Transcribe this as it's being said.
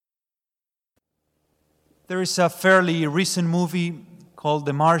There is a fairly recent movie called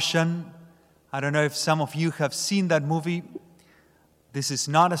The Martian. I don't know if some of you have seen that movie. This is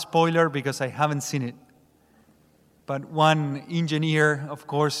not a spoiler because I haven't seen it. But one engineer, of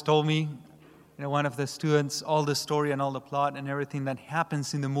course, told me, one of the students, all the story and all the plot and everything that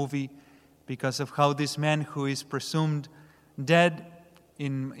happens in the movie because of how this man who is presumed dead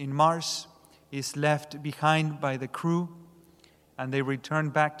in Mars is left behind by the crew, and they return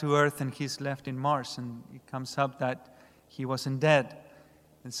back to Earth and he's left in Mars, and it comes up that he wasn't dead.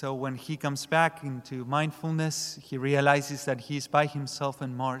 And so when he comes back into mindfulness, he realizes that he's by himself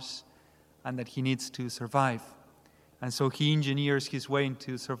in Mars and that he needs to survive. And so he engineers his way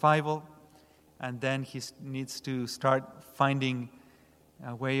into survival, and then he needs to start finding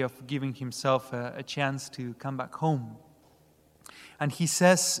a way of giving himself a chance to come back home. And he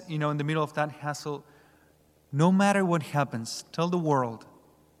says, in the middle of that hassle, no matter what happens, tell the world,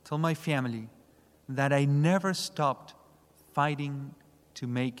 tell my family, that I never stopped fighting to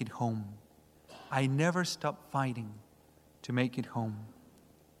make it home. I never stopped fighting to make it home.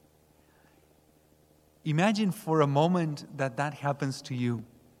 Imagine for a moment that happens to you,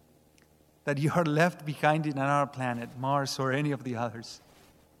 that you are left behind in another planet, Mars or any of the others.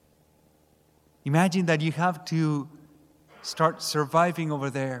 Imagine that you have to start surviving over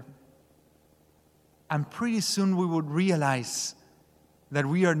there. And pretty soon we would realize that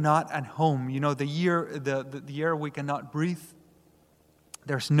we are not at home. The air we cannot breathe.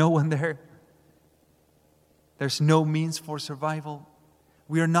 There's no one there. There's no means for survival.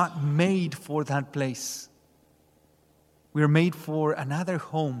 We are not made for that place. We are made for another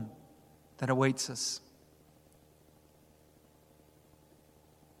home that awaits us.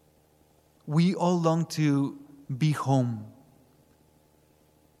 We all long to be home.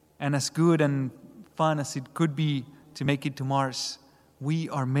 And as good and fun as it could be to make it to Mars, we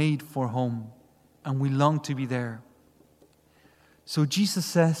are made for home, and we long to be there. So Jesus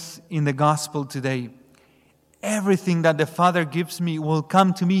says in the gospel today, everything that the Father gives me will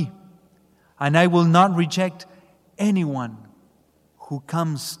come to me, and I will not reject anyone who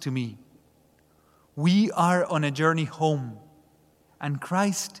comes to me. We are on a journey home, and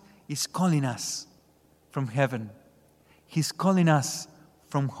Christ is calling us from heaven. He's calling us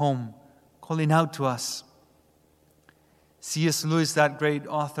from home, calling out to us. C.S. Lewis, that great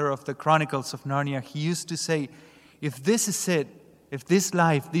author of the Chronicles of Narnia, he used to say, if this is it, if this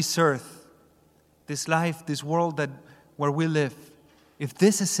life, this earth, this life, this world where we live, if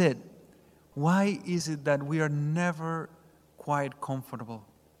this is it, why is it that we are never quite comfortable?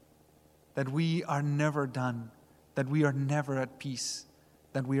 That we are never done, that we are never at peace,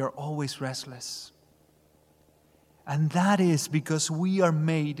 that we are always restless. And that is because we are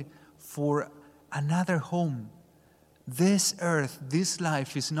made for another home. This earth, this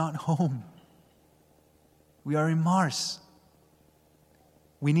life is not home. We are in Mars.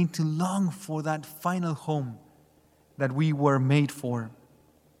 We need to long for that final home that we were made for.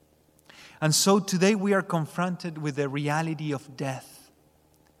 And so today we are confronted with the reality of death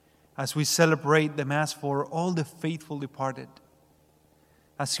as we celebrate the Mass for all the faithful departed.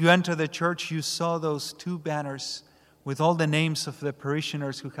 As you enter the church, you saw those two banners with all the names of the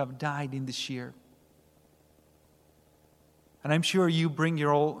parishioners who have died in this year. And I'm sure you bring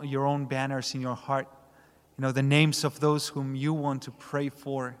your own banners in your heart, the names of those whom you want to pray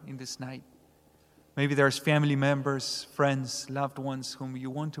for in this night. Maybe there's family members, friends, loved ones whom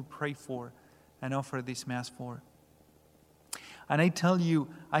you want to pray for and offer this Mass for. And I tell you,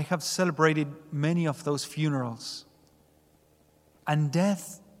 I have celebrated many of those funerals. And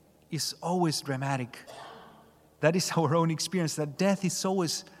death is always dramatic. That is our own experience, that death is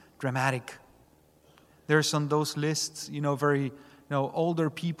always dramatic. There's on those lists, very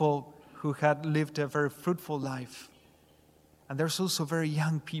older people who had lived a very fruitful life. And there's also very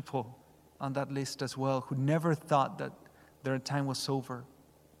young people on that list as well who never thought that their time was over.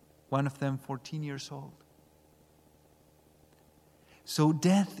 One of them 14 years old. So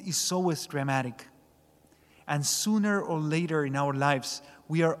death is always dramatic. And sooner or later in our lives,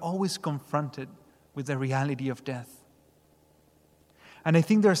 we are always confronted with the reality of death. And I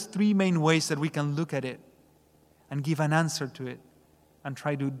think there's three main ways that we can look at it and give an answer to it and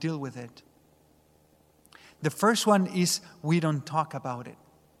try to deal with it. The first one is we don't talk about it.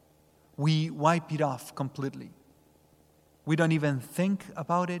 We wipe it off completely. We don't even think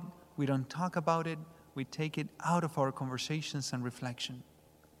about it. We don't talk about it. We take it out of our conversations and reflection.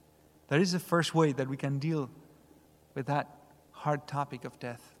 That is the first way that we can deal with that hard topic of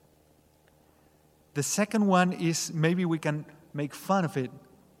death. The second one is maybe we can make fun of it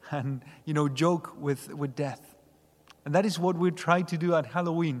and, joke with death. And that is what we try to do at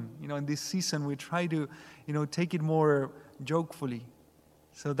Halloween. In this season, we try to, take it more jokefully,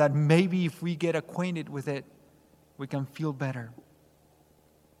 so that maybe if we get acquainted with it, we can feel better.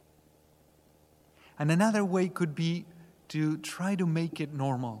 And another way could be to try to make it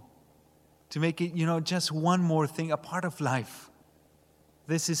normal, to make it, just one more thing, a part of life.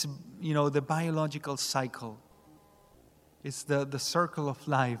 This is, the biological cycle. It's the circle of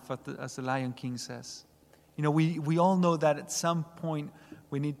life, as the Lion King says. We all know that at some point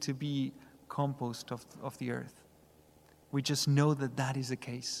we need to be compost of the earth. We just know that is the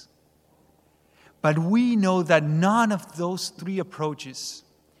case. But we know that none of those three approaches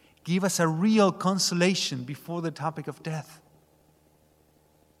give us a real consolation before the topic of death.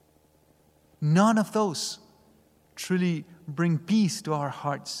 None of those truly bring peace to our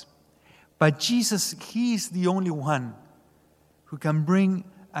hearts. But Jesus, He is the only one who can bring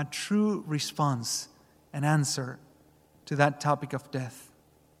a true response and answer to that topic of death.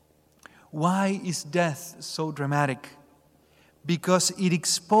 Why is death so dramatic? Because it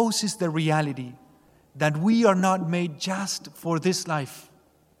exposes the reality that we are not made just for this life,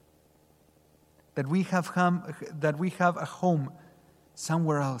 that we have a home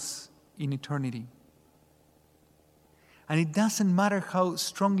somewhere else in eternity. And it doesn't matter how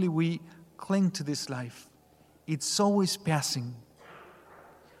strongly we cling to this life, it's always passing.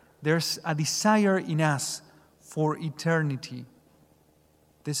 There's a desire in us for eternity.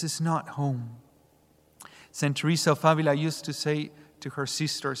 This is not home. Saint Teresa of Avila used to say to her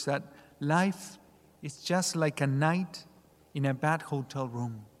sisters that life is just like a night in a bad hotel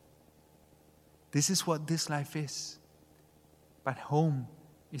room. This is what this life is. But home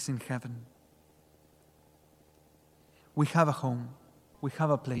is in heaven. We have a home. We have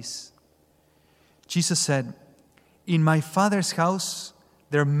a place. Jesus said, "In my Father's house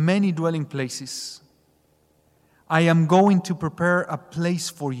there are many dwelling places. I am going to prepare a place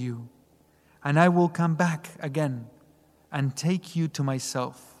for you, and I will come back again and take you to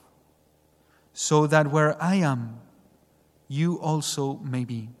myself, so that where I am, you also may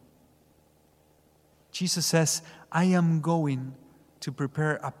be." Jesus says, "I am going to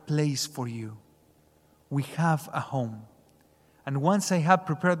prepare a place for you." We have a home. And once I have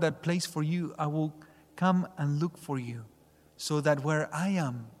prepared that place for you, I will come and look for you, so that where I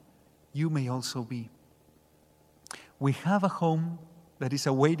am, you may also be. We have a home that is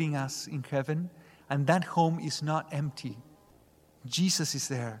awaiting us in heaven, and that home is not empty. Jesus is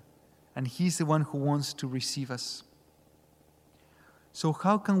there, and He's the one who wants to receive us. So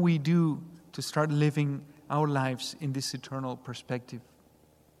how can we do to start living our lives in this eternal perspective?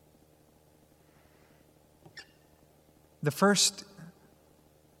 The first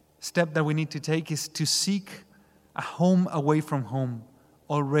step that we need to take is to seek a home away from home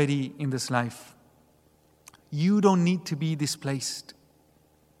already in this life. You don't need to be displaced.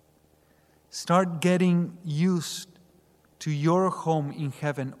 Start getting used to your home in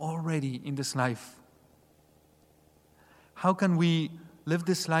heaven already in this life. How can we live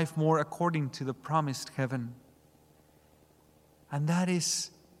this life more according to the promised heaven? And that is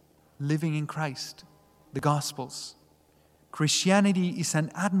living in Christ, the Gospels. Christianity is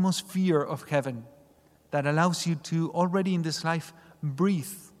an atmosphere of heaven that allows you to already in this life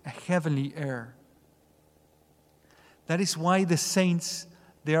breathe a heavenly air. That is why the saints,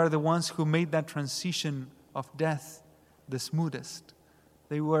 they are the ones who made that transition of death the smoothest.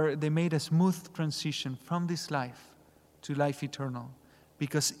 They made a smooth transition from this life to life eternal,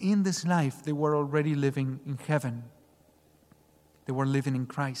 because in this life they were already living in heaven. They were living in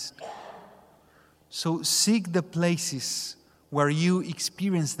Christ. So seek the places where you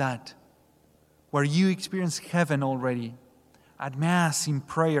experience that, where you experience heaven already, at Mass, in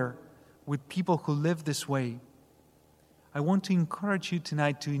prayer, with people who live this way. I want to encourage you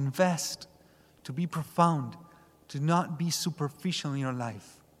tonight to invest, to be profound, to not be superficial in your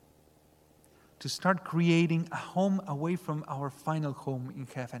life, to start creating a home away from our final home in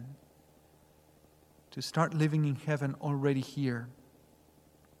heaven, to start living in heaven already here.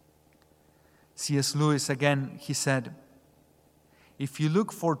 C.S. Lewis, again, he said, "If you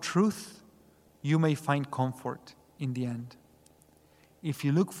look for truth, you may find comfort in the end. If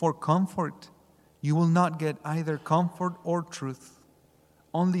you look for comfort, you will not get either comfort or truth.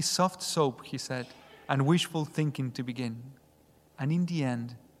 Only soft soap," he said, "and wishful thinking to begin. And in the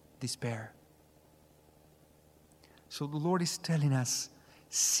end, despair." So the Lord is telling us,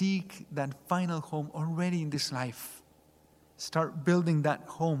 seek that final home already in this life. Start building that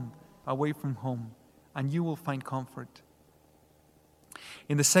home away from home, and you will find comfort.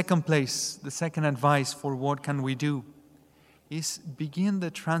 In the second place, the second advice for what can we do is begin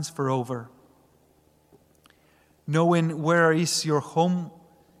the transfer over. knowing where is your home,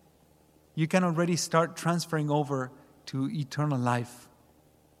 you can already start transferring over to eternal life.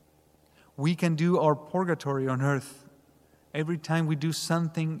 We can do our purgatory on earth every time we do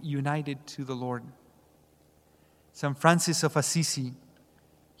something united to the Lord. St. Francis of Assisi,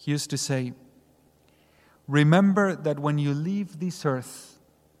 he used to say, "Remember that when you leave this earth,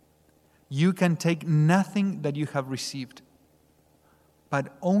 you can take nothing that you have received,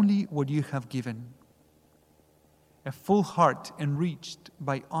 but only what you have given. A full heart enriched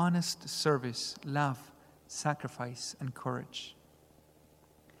by honest service, love, sacrifice, and courage."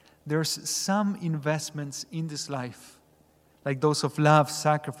 There's some investments in this life, like those of love,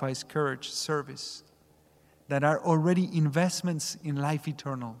 sacrifice, courage, service, that are already investments in life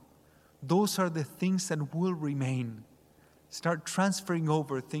eternal. Those are the things that will remain. Start transferring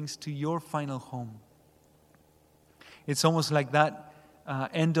over things to your final home. It's almost like that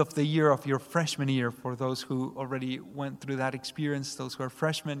end of the year of your freshman year. For those who already went through that experience, those who are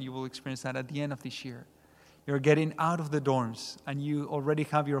freshmen, you will experience that at the end of this year. You're getting out of the dorms and you already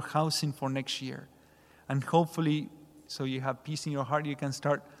have your housing for next year. And hopefully, so you have peace in your heart, you can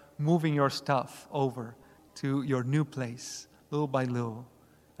start moving your stuff over to your new place, little by little.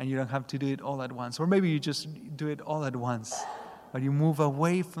 And you don't have to do it all at once. Or maybe you just do it all at once. But you move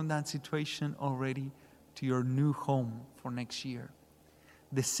away from that situation already to your new home for next year.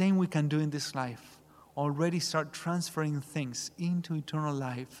 The same we can do in this life. Already start transferring things into eternal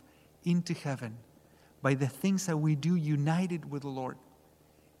life, into heaven, by the things that we do united with the Lord.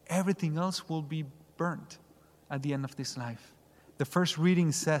 Everything else will be burnt at the end of this life. The first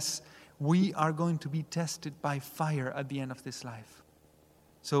reading says we are going to be tested by fire at the end of this life.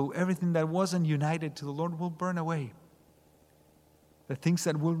 So everything that wasn't united to the Lord will burn away. The things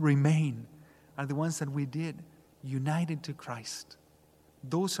that will remain are the ones that we did united to Christ.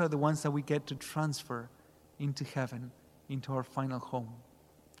 Those are the ones that we get to transfer into heaven, into our final home.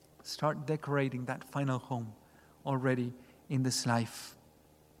 Start decorating that final home already in this life.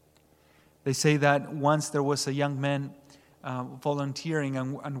 They say that once there was a young man volunteering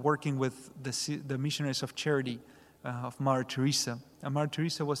and working with the missionaries of charity of Mother Teresa. And Mother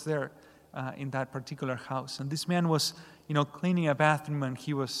Teresa was there in that particular house. And this man was, cleaning a bathroom, and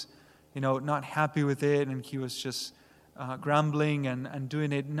he was, not happy with it, and he was just grumbling and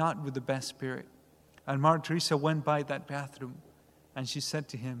doing it not with the best spirit. And Mother Teresa went by that bathroom, and she said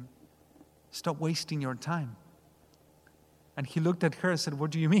to him, "Stop wasting your time." And he looked at her and said,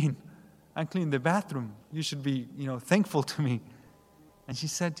 "What do you mean? I'm cleaning the bathroom. You should be, thankful to me." And she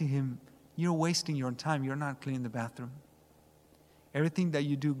said to him, "You're wasting your time. You're not cleaning the bathroom. Everything that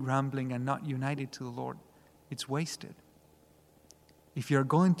you do grumbling and not united to the Lord, it's wasted. If you're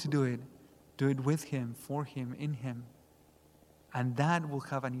going to do it with Him, for Him, in Him. And that will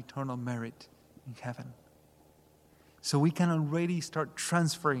have an eternal merit in heaven." So we can already start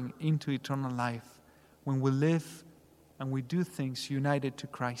transferring into eternal life when we live and we do things united to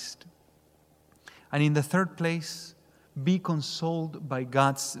Christ. And in the third place, be consoled by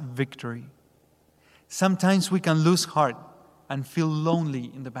God's victory. Sometimes we can lose heart and feel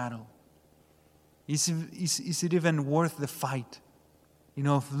lonely in the battle. Is it even worth the fight,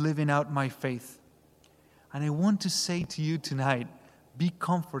 of living out my faith? And I want to say to you tonight, be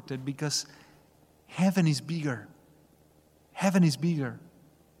comforted, because heaven is bigger. Heaven is bigger.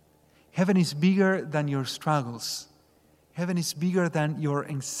 Heaven is bigger than your struggles. Heaven is bigger than your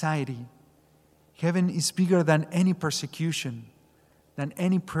anxiety. Heaven is bigger than any persecution, than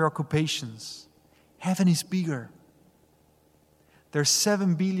any preoccupations. Heaven is bigger. There's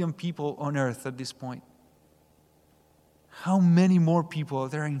 7 billion people on earth at this point. How many more people are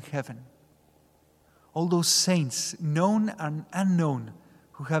there in heaven? All those saints, known and unknown,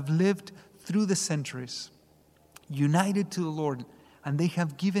 who have lived through the centuries, united to the Lord, and they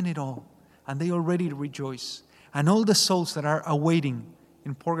have given it all, and they already rejoice. And all the souls that are awaiting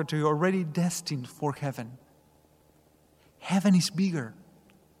in purgatory are already destined for heaven. Heaven is bigger.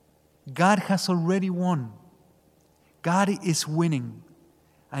 God has already won. God is winning,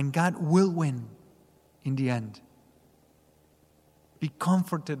 and God will win in the end. Be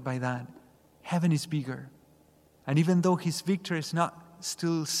comforted by that. Heaven is bigger. And even though His victory is not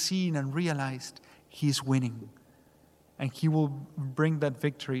still seen and realized, He is winning. And He will bring that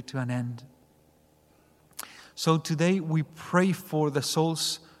victory to an end. So today we pray for the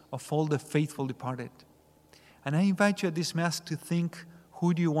souls of all the faithful departed. And I invite you at this Mass to think,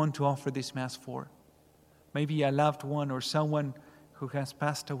 who do you want to offer this Mass for? Maybe a loved one or someone who has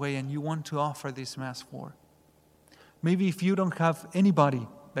passed away and you want to offer this Mass for. Maybe if you don't have anybody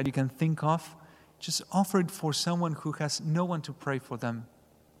that you can think of, just offer it for someone who has no one to pray for them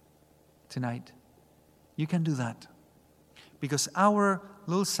tonight. you can do that. Because our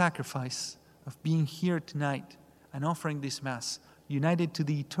little sacrifice of being here tonight and offering this Mass, united to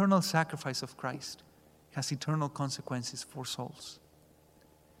the eternal sacrifice of Christ, has eternal consequences for souls.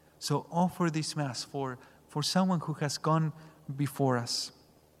 So offer this Mass for someone who has gone before us.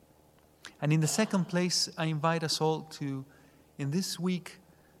 And in the second place, I invite us all to, in this week,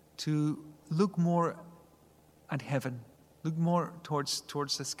 to look more at heaven, look more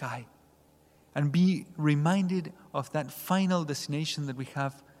towards the sky, and be reminded of that final destination that we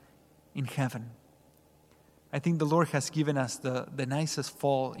have in heaven. I think the Lord has given us the nicest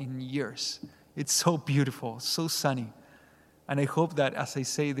fall in years. It's so beautiful, so sunny. And I hope that as I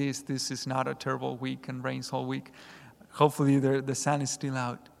say this is not a terrible week and rains all week. Hopefully the sun is still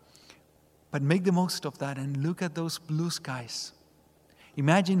out. But make the most of that and look at those blue skies.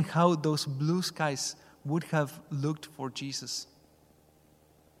 Imagine how those blue skies would have looked for Jesus.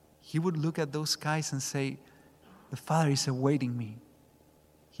 He would look at those skies and say, the Father is awaiting me.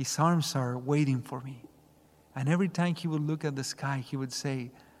 His arms are waiting for me. And every time he would look at the sky, he would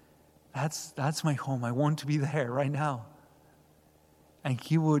say, that's my home. I want to be there right now. And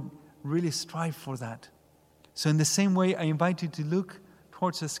he would really strive for that. So in the same way, I invite you to look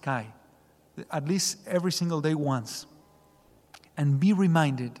towards the sky, at least every single day once, and be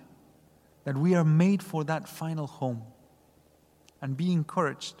reminded that we are made for that final home. And be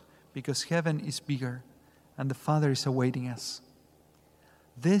encouraged, because heaven is bigger and the Father is awaiting us.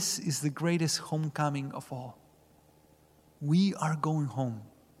 This is the greatest homecoming of all. We are going home.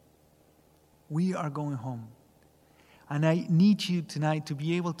 We are going home. And I need you tonight to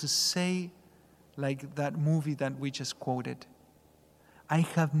be able to say, like that movie that we just quoted, I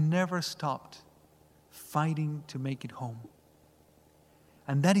have never stopped fighting to make it home.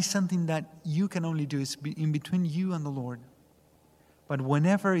 And that is something that you can only do. It's in between you and the Lord. But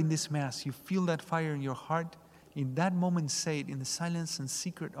whenever in this Mass you feel that fire in your heart, in that moment say it in the silence and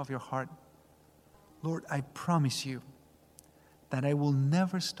secret of your heart, Lord, I promise you that I will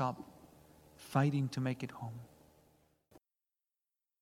never stop fighting to make it home.